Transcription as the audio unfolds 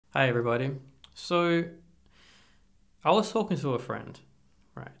Hi everybody. So I was talking to a friend,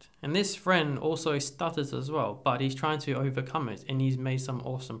 right? And this friend also stutters as well, but he's trying to overcome it and he's made some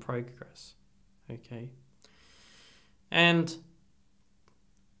awesome progress. Okay. And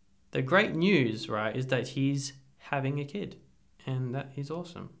the great news, right, is that he's having a kid. And that is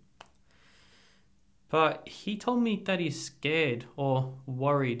awesome. But he told me that he's scared or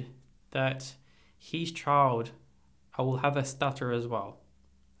worried that his child will have a stutter as well.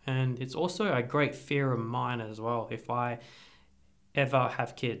 And it's also a great fear of mine as well if I ever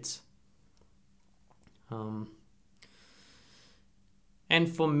have kids. Um, and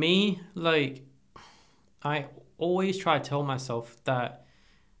for me, like, I always try to tell myself that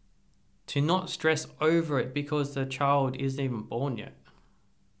to not stress over it because the child isn't even born yet.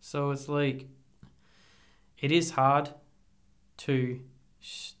 So it's like, it is hard to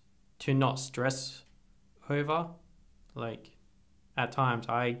to not stress over. Like, at times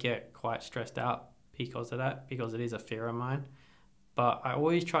I get quite stressed out because of that, because it is a fear of mine. But I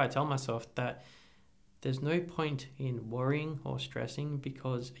always try to tell myself that there's no point in worrying or stressing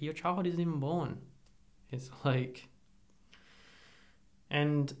because your child isn't even born. It's like,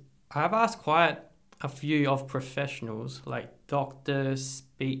 and I've asked quite a few of professionals like doctors,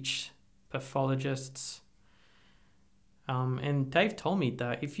 speech pathologists, and they've told me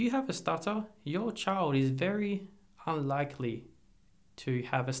that if you have a stutter, your child is very unlikely to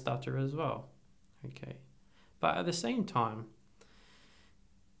have a stutter as well. Okay. But at the same time,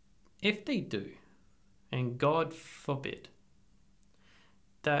 if they do, and God forbid,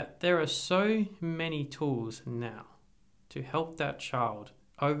 that there are so many tools now to help that child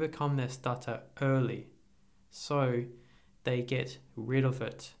overcome their stutter early so they get rid of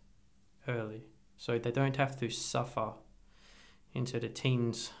it early, so they don't have to suffer into the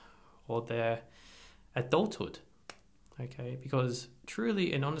teens or their adulthood. Okay, because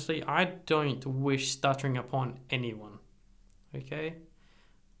truly and honestly, I don't wish stuttering upon anyone. Okay,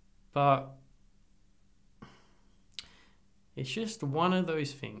 but it's just one of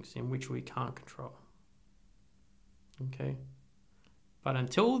those things in which we can't control. Okay, but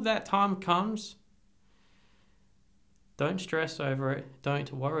until that time comes, don't stress over it,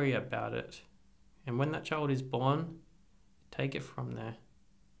 don't worry about it. And when that child is born, take it from there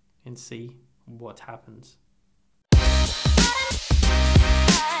and see what happens.